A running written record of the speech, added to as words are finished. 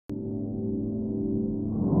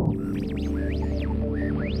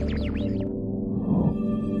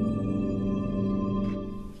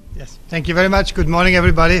Thank you very much. Good morning,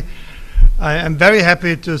 everybody. I am very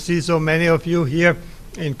happy to see so many of you here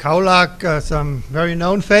in Kaulak, some very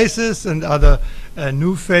known faces and other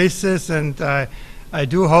new faces, and I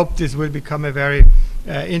do hope this will become a very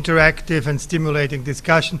interactive and stimulating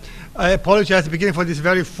discussion. I apologize at the beginning for this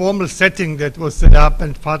very formal setting that was set up,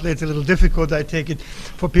 and partly it's a little difficult, I take it,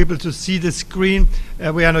 for people to see the screen.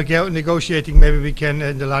 We are negotiating, maybe we can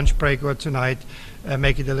in the lunch break or tonight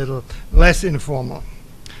make it a little less informal.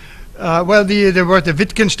 Well, the word the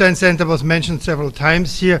Wittgenstein Centre was mentioned several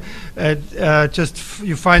times here.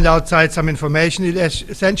 You find outside some information. It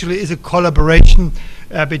essentially is a collaboration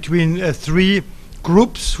between three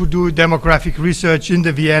groups who do demographic research in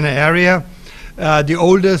the Vienna area. The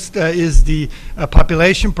oldest is the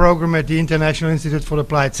population program at the International Institute for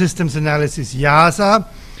Applied Systems Analysis, IUSSP.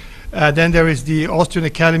 Then there is the Austrian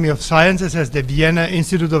Academy of Sciences as the Vienna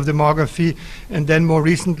Institute of Demography, and then more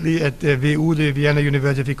recently at the WU, the Vienna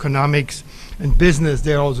University of Economics and Business,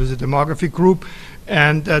 there also is a demography group,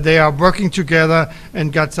 and they are working together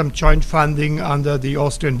and got some joint funding under the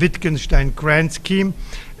Austrian Wittgenstein grant scheme.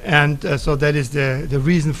 And so that is the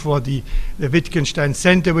reason for the Wittgenstein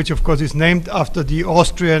Centre, which of course is named after the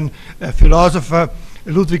Austrian philosopher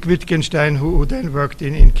Ludwig Wittgenstein, who then worked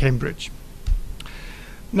in Cambridge.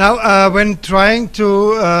 Now, when trying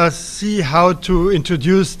to see how to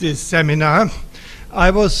introduce this seminar, I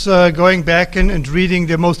was going back and reading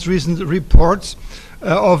the most recent reports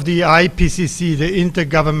of the IPCC, the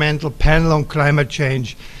Intergovernmental Panel on Climate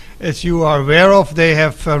Change. As you are aware of, they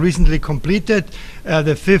have recently completed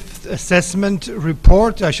the 5th assessment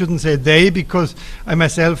report. I shouldn't say they, because I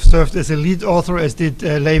myself served as a lead author, as did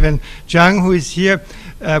Leiwen Zhang, who is here.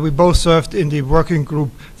 We both served in the working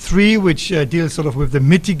group 3, which deals sort of with the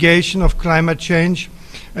mitigation of climate change.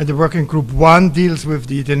 And the working group 1 deals with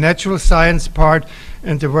the natural science part,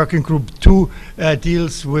 and the working group 2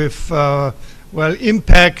 deals with, well,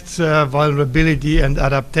 impacts, vulnerability, and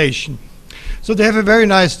adaptation. So they have a very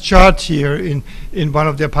nice chart here in one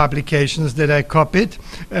of their publications that I copied,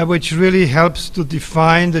 which really helps to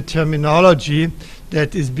define the terminology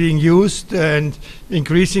that is being used, and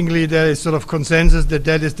increasingly there is sort of consensus that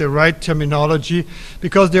that is the right terminology,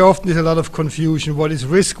 because there often is a lot of confusion. What is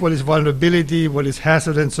risk, what is vulnerability, what is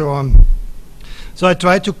hazard, and so on. So I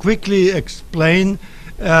tried to quickly explain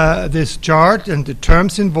this chart and the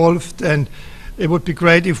terms involved, and it would be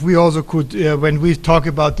great if we also could, when we talk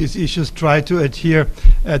about these issues, try to adhere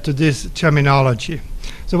to this terminology.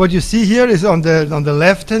 So what you see here is on the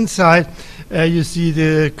left-hand side, you see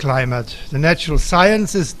the climate. The natural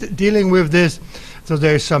science is dealing with this. So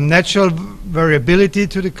there is some natural variability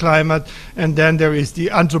to the climate, and then there is the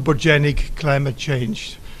anthropogenic climate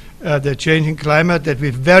change. The changing climate that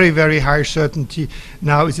with very, very high certainty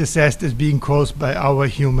now is assessed as being caused by our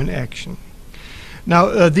human action.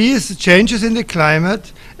 Now, these changes in the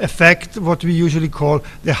climate affect what we usually call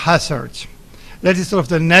the hazards. That is sort of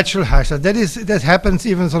the natural hazard. That happens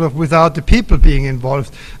even sort of without the people being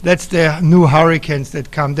involved. That's the new hurricanes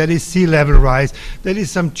that come. That is sea level rise. That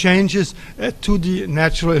is some changes to the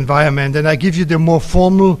natural environment. And I give you the more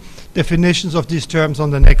formal definitions of these terms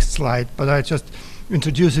on the next slide, but I just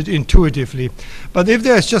introduce it intuitively. But if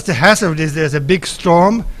there's just a hazard, there's a big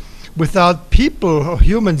storm, without people or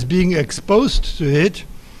humans being exposed to it,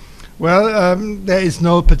 well, there is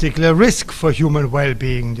no particular risk for human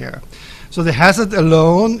well-being there. So the hazard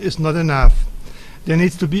alone is not enough. There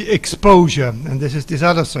needs to be exposure, and this is this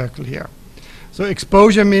other circle here. So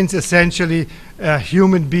exposure means essentially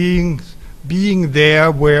human beings being there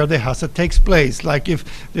where the hazard takes place. Like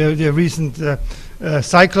if the recent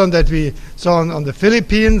cyclone that we saw on the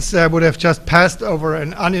Philippines would have just passed over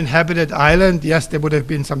an uninhabited island. Yes, there would have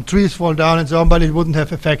been some trees fall down and so on, but it wouldn't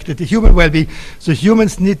have affected the human well-being. So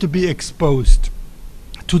humans need to be exposed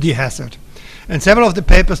to the hazard. And several of the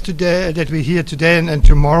papers today that we hear today and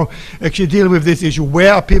tomorrow actually deal with this issue.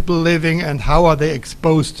 Where are people living and how are they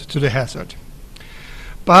exposed to the hazard?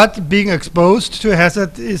 But being exposed to a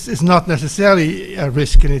hazard is not necessarily a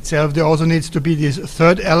risk in itself. There also needs to be this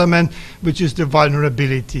third element, which is the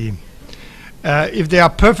vulnerability. If they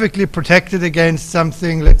are perfectly protected against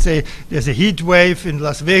something, let's say there's a heat wave in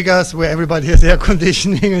Las Vegas where everybody has air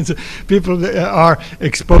conditioning and so people are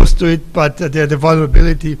exposed to it, but the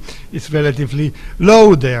vulnerability is relatively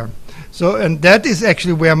low there. So, and that is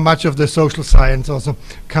actually where much of the social science also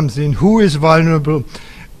comes in. Who is vulnerable?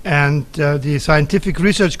 And the scientific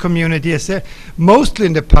research community has mostly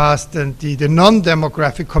in the past, and the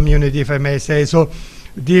non-demographic community, if I may say so,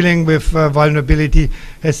 dealing with vulnerability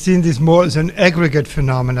has seen this more as an aggregate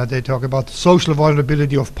phenomena. They talk about social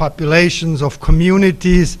vulnerability of populations, of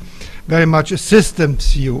communities, very much a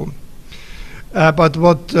systems view. But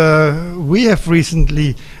what we have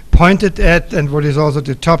recently pointed at, and what is also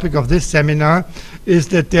the topic of this seminar, is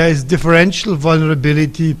that there is differential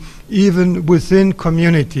vulnerability even within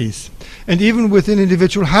communities and even within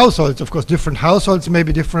individual households. Of course, different households may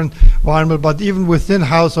be different vulnerable, but even within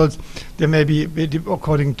households there may be,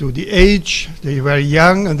 according to the age, the very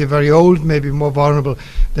young and the very old may be more vulnerable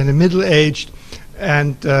than the middle-aged,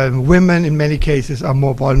 and women in many cases are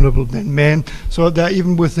more vulnerable than men. So there are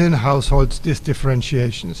even within households these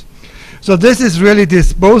differentiations. So this is really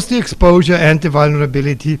this, both the exposure and the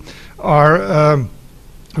vulnerability are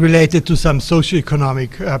related to some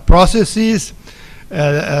socioeconomic processes,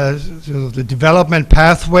 so the development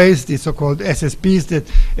pathways, the so-called SSPs that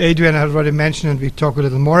Adrian had already mentioned and we talk a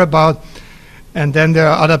little more about. And then there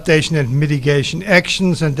are adaptation and mitigation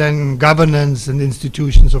actions, and then governance and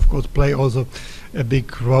institutions, of course, play also a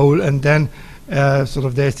big role. And then sort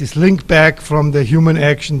of there's this link back from the human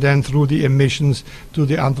action then through the emissions to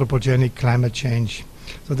the anthropogenic climate change.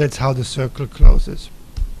 So that's how the circle closes.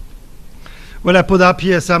 Well, I put up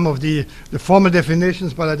here some of the formal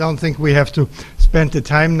definitions, but I don't think we have to spend the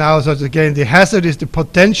time now. So again, the hazard is the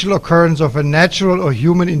potential occurrence of a natural or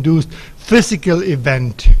human-induced physical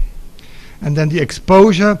event. And then the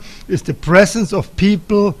exposure is the presence of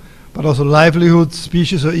people, but also livelihoods,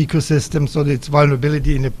 species or ecosystems, so it's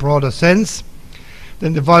vulnerability in a broader sense.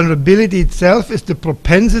 Then the vulnerability itself is the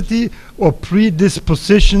propensity or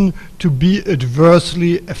predisposition to be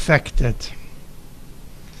adversely affected.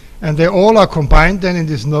 And they all are combined then in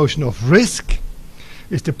this notion of risk.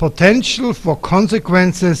 Is the potential for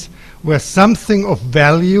consequences where something of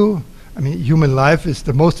value, I mean, human life is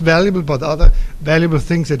the most valuable, but other valuable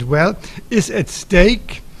things as well, is at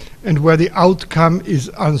stake, and where the outcome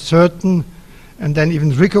is uncertain, and then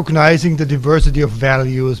even recognizing the diversity of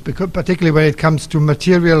values, because particularly when it comes to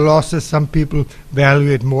material losses, some people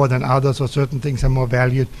value it more than others, or certain things are more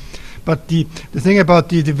valued. But the thing about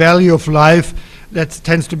the value of life, that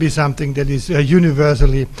tends to be something that is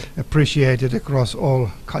universally appreciated across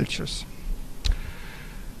all cultures.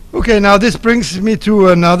 Okay, now this brings me to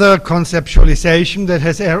another conceptualization that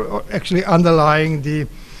has actually underlying the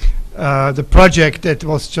project that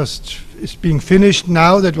is being finished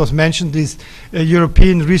now, that was mentioned, this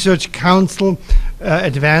European Research Council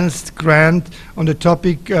advanced grant on the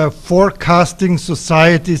topic forecasting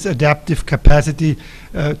society's adaptive capacity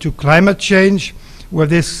to climate change, where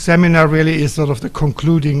this seminar really is sort of the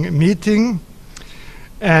concluding meeting.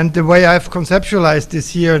 And the way I've conceptualized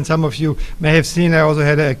this here, and some of you may have seen, I also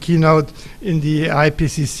had a keynote in the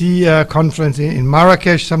IPCC conference in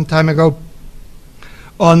Marrakesh some time ago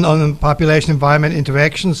on population-environment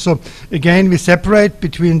interactions. So again, we separate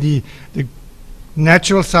between the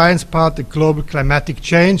natural science part, the global climatic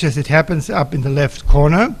change as it happens up in the left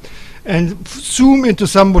corner, and zoom into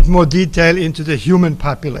somewhat more detail into the human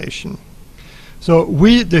population. So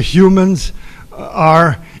we, the humans,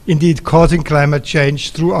 are indeed causing climate change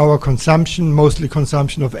through our consumption, mostly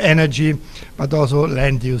consumption of energy, but also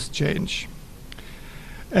land use change.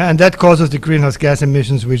 And that causes the greenhouse gas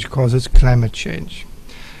emissions, which causes climate change.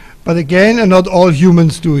 But again, and not all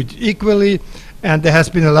humans do it equally, and there has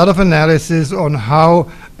been a lot of analysis on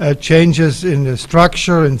how changes in the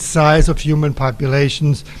structure and size of human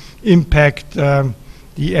populations impact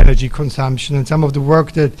the energy consumption. And some of the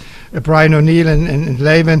work that Brian O'Neill and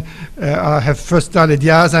Levin have first done at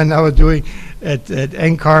IIASA and now are doing at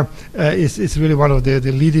NCAR is really one of the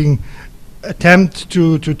leading attempts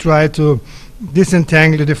to try to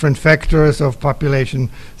disentangle the different factors of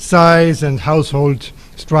population size and household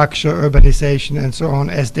structure, urbanization, and so on,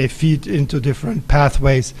 as they feed into different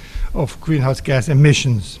pathways of greenhouse gas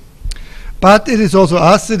emissions. But it is also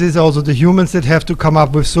us, it is also the humans that have to come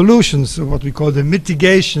up with solutions, so what we call the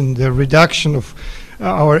mitigation, the reduction of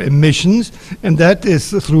our emissions, and that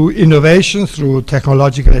is through innovation, through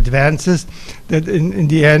technological advances that in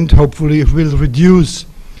the end hopefully will reduce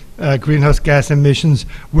greenhouse gas emissions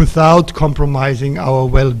without compromising our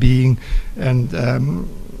well-being and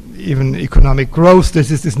even economic growth.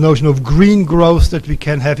 This is this notion of green growth, that we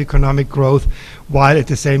can have economic growth while at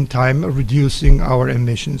the same time reducing our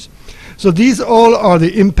emissions. So these all are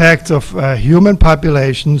the impacts of human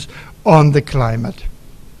populations on the climate.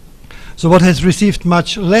 So what has received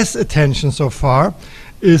much less attention so far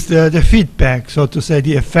is the feedback, so to say,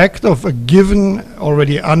 the effect of a given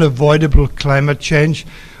already unavoidable climate change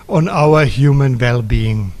on our human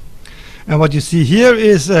well-being. And what you see here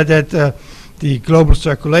is that the global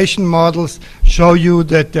circulation models show you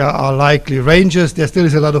that there are likely ranges. There still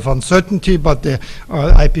is a lot of uncertainty, but the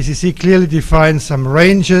IPCC clearly defines some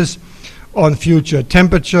ranges on future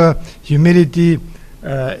temperature, humidity,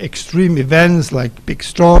 extreme events like big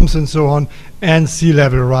storms and so on, and sea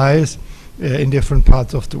level rise in different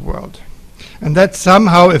parts of the world. And that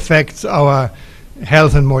somehow affects our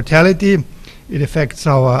health and mortality. It affects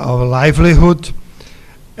our livelihood,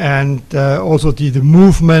 and also the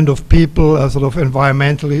movement of people, sort of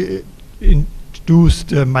environmentally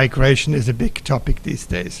induced migration is a big topic these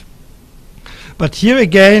days. But here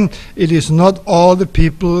again, it is not all the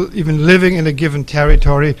people even living in a given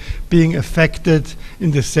territory being affected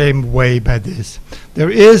in the same way by this. There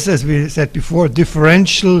is, as we said before,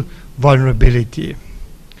 differential vulnerability.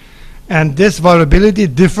 And this vulnerability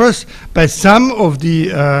differs by some of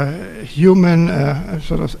the human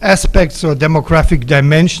sort of aspects or demographic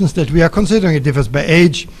dimensions that we are considering. It differs by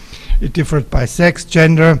age, it differs by sex,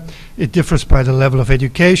 gender, it differs by the level of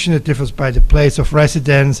education, it differs by the place of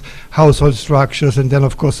residence, household structures, and then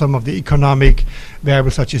of course some of the economic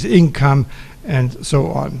variables such as income and so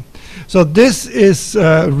on. So this is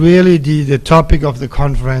really the topic of the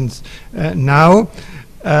conference now.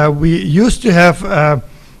 We used to have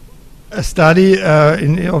a study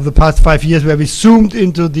of the past 5 years where we zoomed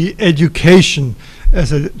into the education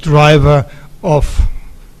as a driver of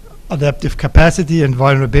adaptive capacity and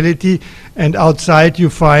vulnerability, and outside you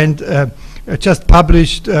find a just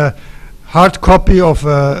published hard copy of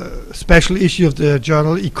a special issue of the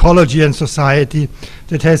journal Ecology and Society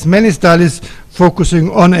that has many studies focusing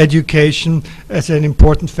on education as an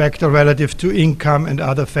important factor relative to income and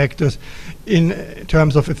other factors in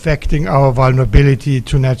terms of affecting our vulnerability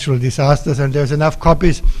to natural disasters. And there's enough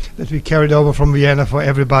copies that we carried over from Vienna for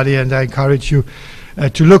everybody, and I encourage you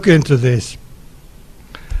to look into this.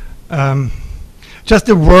 Just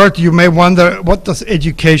a word, you may wonder, what does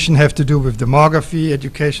education have to do with demography?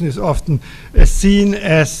 Education is often seen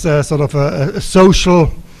as sort of a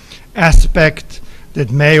social aspect that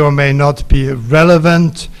may or may not be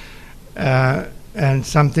relevant, and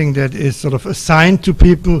something that is sort of assigned to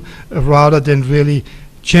people rather than really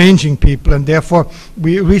changing people. And therefore,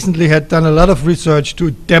 we recently had done a lot of research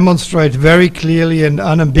to demonstrate very clearly and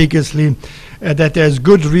unambiguously that there's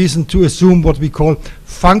good reason to assume what we call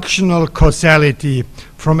functional causality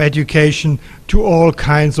from education to all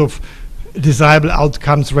kinds of desirable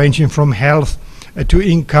outcomes ranging from health to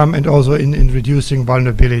income, and also in reducing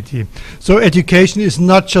vulnerability. So education is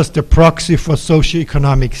not just a proxy for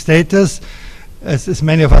socioeconomic status, as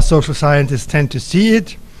many of us social scientists tend to see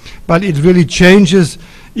it, but it really changes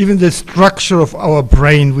even the structure of our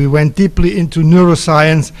brain. We went deeply into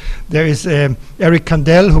neuroscience. There is Eric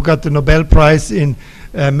Kandel, who got the Nobel Prize in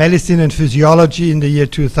medicine and physiology in the year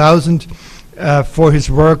 2000 for his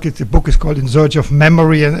work. The book is called In Search of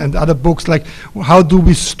Memory, and other books like how do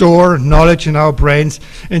we store knowledge in our brains.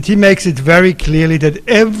 And he makes it very clearly that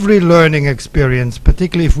every learning experience,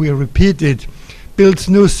 particularly if we repeat it, builds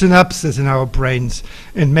new synapses in our brains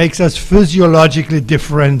and makes us physiologically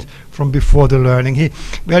different from before the learning. He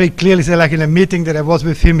very clearly said, like in a meeting that I was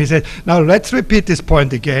with him, he said, now let's repeat this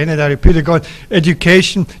point again. And I repeat again,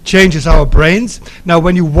 education changes our brains. Now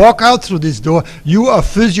when you walk out through this door, you are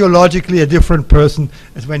physiologically a different person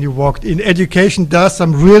as when you walked in. Education does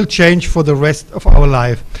some real change for the rest of our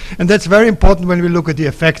life. And that's very important when we look at the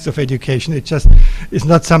effects of education. It just is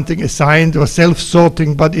not something assigned or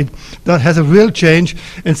self-sorting, but it has a real change.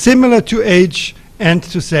 And similar to age and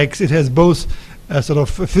to sex, it has both sort of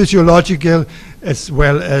physiological as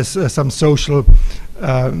well as some social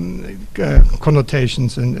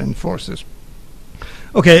connotations and forces.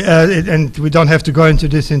 Okay, and we don't have to go into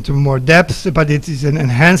this into more depth, but it is an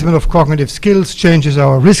enhancement of cognitive skills, changes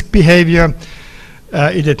our risk behavior,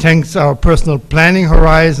 it enhances our personal planning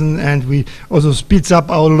horizon, and we also speeds up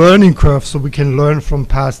our learning curve so we can learn from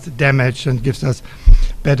past damage, and gives us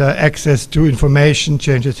better access to information,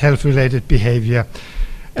 changes health-related behavior,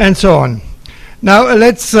 and so on. Now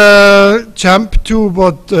let's jump to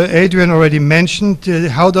what Adrian already mentioned.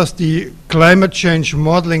 How does the climate change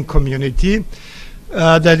modeling community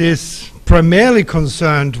that is primarily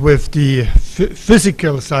concerned with the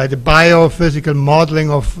physical side, the biophysical modeling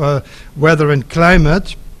of weather and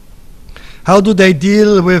climate, how do they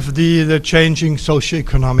deal with the changing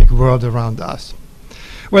socioeconomic world around us?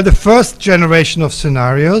 Well, the first generation of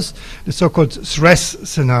scenarios, the so-called stress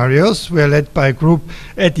scenarios, were led by a group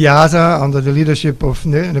at IIASA under the leadership of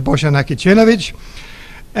Nebojša Nakicenovic.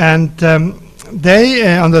 And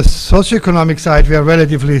they, on the socioeconomic side, were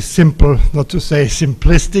relatively simple, not to say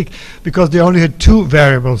simplistic, because they only had two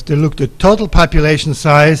variables. They looked at total population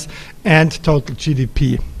size and total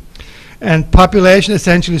GDP. And population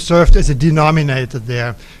essentially served as a denominator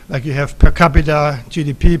there, like you have per capita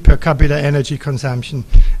GDP, per capita energy consumption,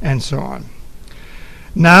 and so on.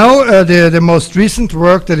 Now, the most recent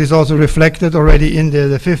work that is also reflected already in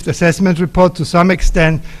the fifth assessment report to some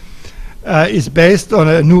extent is based on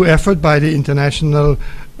a new effort by the International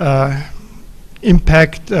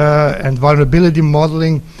Impact and Vulnerability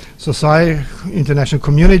Modeling Society, international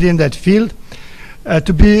community in that field,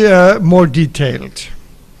 to be more detailed.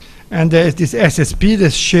 And there is this SSP, the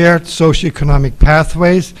Shared Socioeconomic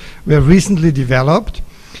Pathways, were recently developed.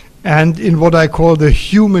 And in what I call the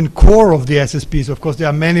human core of the SSPs, of course, there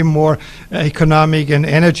are many more economic and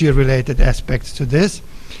energy-related aspects to this.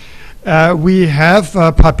 We have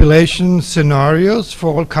population scenarios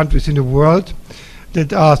for all countries in the world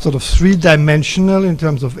that are sort of three-dimensional in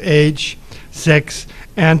terms of age, sex,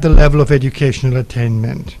 and the level of educational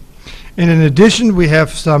attainment. And in addition, we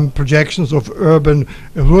have some projections of urban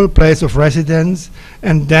rural place of residence.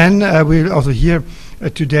 And then we'll also hear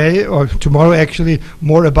today or tomorrow actually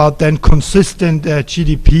more about then consistent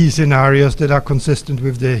GDP scenarios that are consistent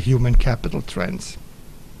with the human capital trends.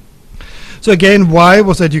 So again, why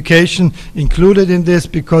was education included in this?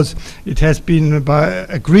 Because it has been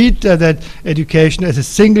agreed that education is a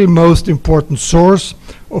single most important source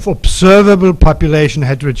of observable population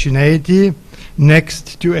heterogeneity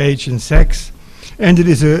next to age and sex. And it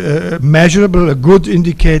is a measurable, a good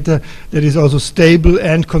indicator that is also stable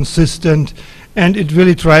and consistent. And it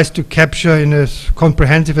really tries to capture in as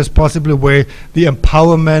comprehensive as possible way the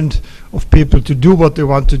empowerment of people to do what they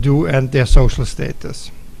want to do and their social status.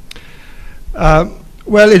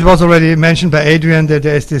 Well, it was already mentioned by Adrian that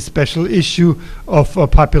there is this special issue of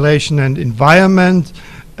population and environment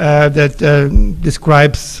that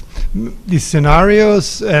describes these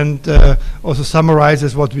scenarios and also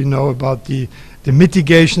summarizes what we know about the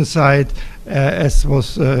mitigation side as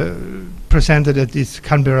was presented at this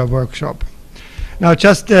Canberra workshop. Now,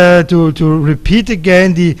 just to repeat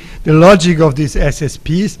again the logic of these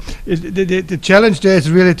SSPs, the challenge there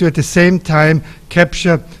is really to at the same time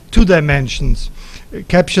capture two dimensions.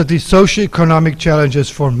 Capture the socioeconomic challenges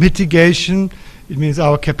for mitigation. It means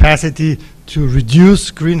our capacity to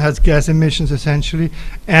reduce greenhouse gas emissions essentially,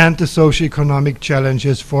 and the socioeconomic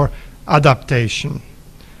challenges for adaptation.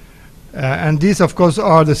 And these, of course,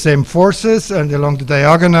 are the same forces, and along the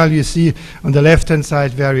diagonal you see on the left-hand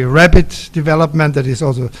side very rapid development that is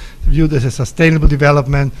also viewed as a sustainable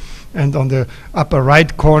development, and on the upper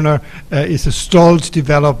right corner is a stalled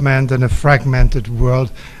development and a fragmented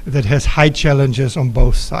world that has high challenges on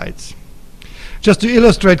both sides. Just to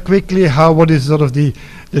illustrate quickly what is sort of the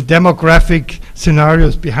demographic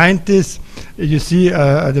scenarios behind this, you see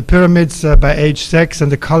the pyramids by age, sex,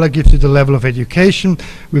 and the color gives you the level of education,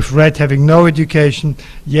 with red having no education,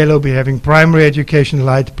 yellow having primary education,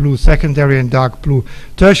 light blue secondary, and dark blue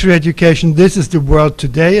tertiary education. This is the world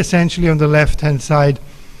today, essentially, on the left-hand side.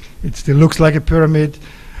 It still looks like a pyramid.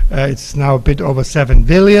 It's now a bit over 7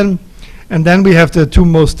 billion. And then we have the two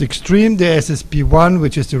most extreme, the SSP1,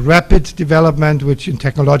 which is the rapid development, which in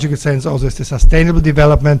technological sense also is the sustainable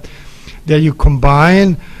development. There you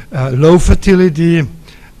combine low fertility,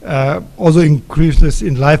 also increases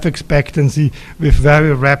in life expectancy with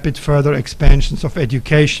very rapid further expansions of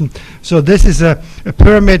education. So this is a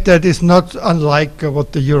pyramid that is not unlike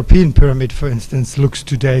what the European pyramid, for instance, looks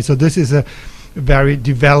today. So this is a very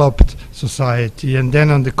developed society. And then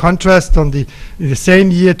on the contrast, in the same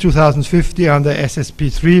year, 2050, under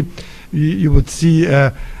SSP3, you would see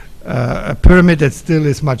a pyramid that still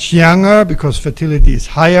is much younger because fertility is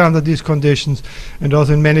higher under these conditions, and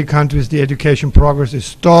also in many countries the education progress is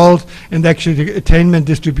stalled, and actually the attainment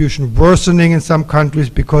distribution worsening in some countries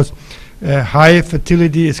because high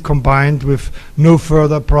fertility is combined with no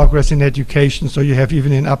further progress in education, so you have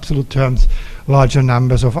even in absolute terms larger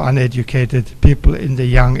numbers of uneducated people in the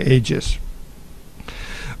young ages.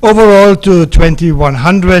 Overall, to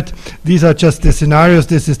 2100, these are just the scenarios.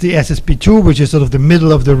 This is the SSP2, which is sort of the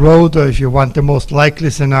middle of the road, or if you want the most likely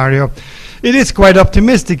scenario. It is quite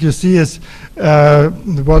optimistic. You see, as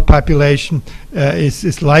the world population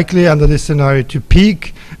is likely under this scenario to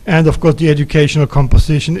peak, and of course the educational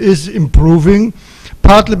composition is improving,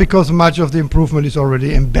 partly because much of the improvement is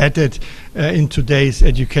already embedded in today's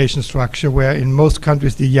education structure, where in most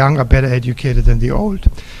countries the young are better educated than the old.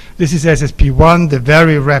 This is SSP1, the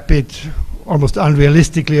very rapid, almost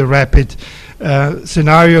unrealistically rapid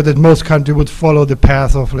scenario that most countries would follow the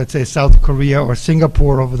path of, let's say, South Korea or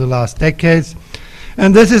Singapore over the last decades.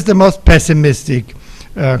 And this is the most pessimistic,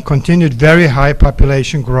 continued very high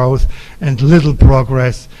population growth and little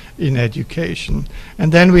progress in education.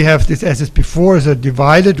 And then we have this SSP4 as a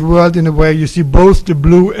divided world in a way. You see both the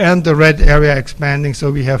blue and the red area expanding,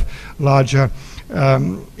 so we have larger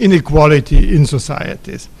inequality in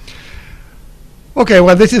societies. Okay,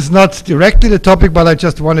 well, this is not directly the topic, but I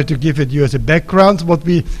just wanted to give it you as a background. What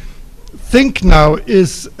we think now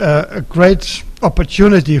is a great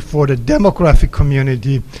opportunity for the demographic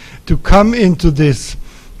community to come into this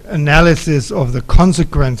analysis of the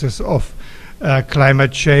consequences of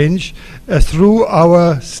climate change through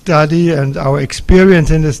our study and our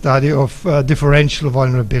experience in the study of differential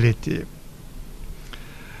vulnerability.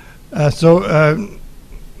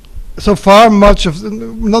 So far, not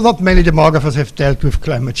many demographers have dealt with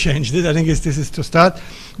climate change. I think this is to start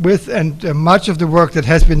with, and much of the work that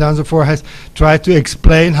has been done so far has tried to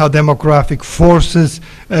explain how demographic forces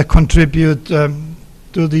contribute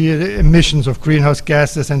to the emissions of greenhouse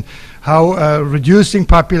gases, and how reducing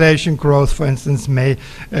population growth, for instance, may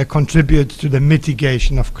contribute to the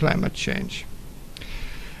mitigation of climate change.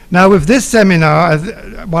 Now, with this seminar,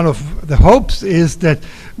 one of the hopes is that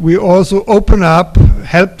we also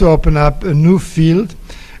help to open up a new field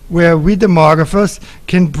where we demographers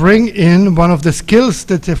can bring in one of the skills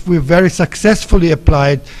that we very successfully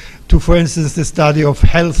applied to, for instance, the study of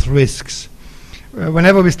health risks.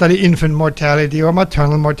 Whenever we study infant mortality or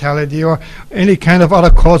maternal mortality or any kind of other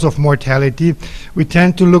cause of mortality, we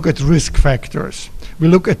tend to look at risk factors. We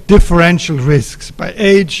look at differential risks by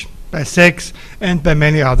age, by sex, and by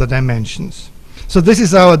many other dimensions. So this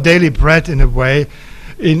is our daily bread in a way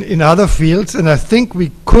in other fields, and I think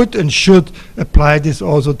we could and should apply this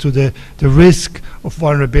also to the risk of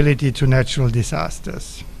vulnerability to natural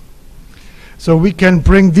disasters. So we can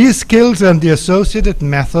bring these skills and the associated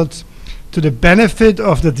methods to the benefit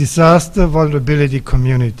of the disaster vulnerability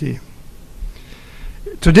community.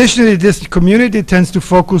 Traditionally, this community tends to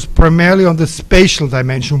focus primarily on the spatial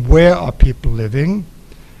dimension. Where are people living?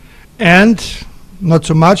 And not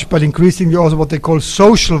so much, but increasingly also what they call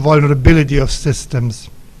social vulnerability of systems,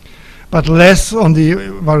 but less on the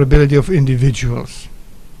vulnerability of individuals,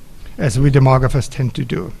 as we demographers tend to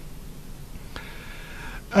do.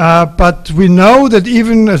 But we know that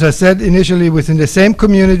even, as I said initially, within the same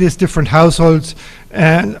communities, different households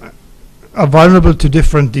are vulnerable to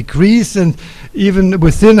different degrees, and even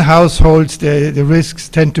within households, the risks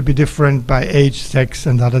tend to be different by age, sex,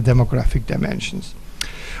 and other demographic dimensions.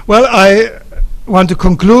 Well, I want to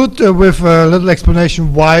conclude with a little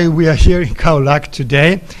explanation why we are here in Khao Lak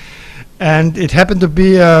today. And it happened to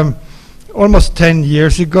be almost 10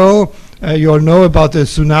 years ago. You all know about the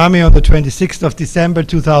tsunami on the 26th of December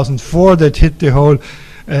 2004 that hit the whole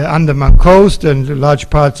Andaman coast and large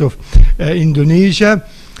parts of Indonesia.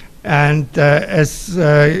 And as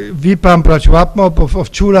Vipam Prajwapmop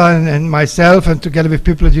of Chula and myself, and together with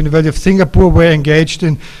people at the University of Singapore, were engaged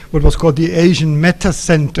in what was called the Asian Meta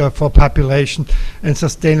Centre for Population and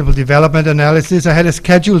Sustainable Development Analysis. I had a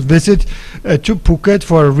scheduled visit to Phuket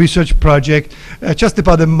for a research project just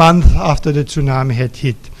about a month after the tsunami had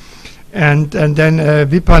hit. And then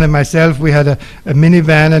Vipan and myself, we had a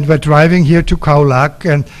minivan and were driving here to Khao Lak,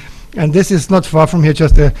 and this is not far from here,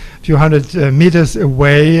 just a few hundred meters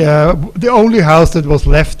away. The only house that was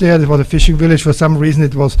left there, it was a fishing village. For some reason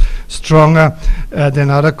it was stronger than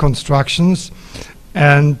other constructions.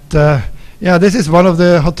 And yeah, this is one of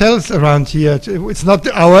the hotels around here. It's not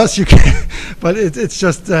ours, but it's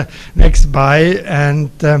just next by. And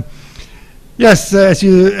yes,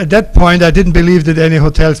 at that point, I didn't believe that any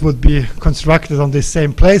hotels would be constructed on this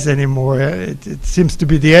same place anymore. It seems to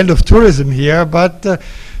be the end of tourism here, but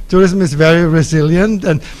tourism is very resilient,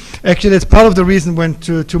 and actually it's part of the reason when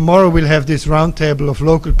tomorrow we'll have this roundtable of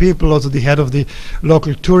local people, also the head of the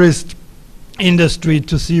local tourist industry,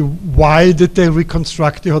 to see why did they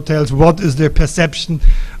reconstruct the hotels, what is their perception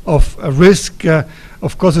of a risk.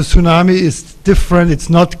 Of course, a tsunami is different, it's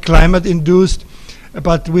not climate induced,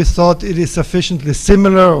 but we thought it is sufficiently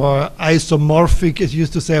similar or isomorphic, as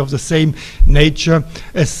used to say, of the same nature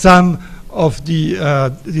as some of the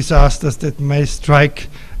disasters that may strike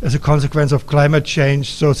as a consequence of climate change.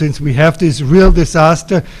 So since we have this real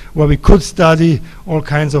disaster where we could study all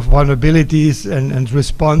kinds of vulnerabilities and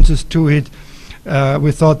responses to it,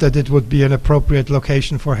 we thought that it would be an appropriate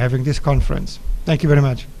location for having this conference. Thank you very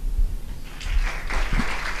much.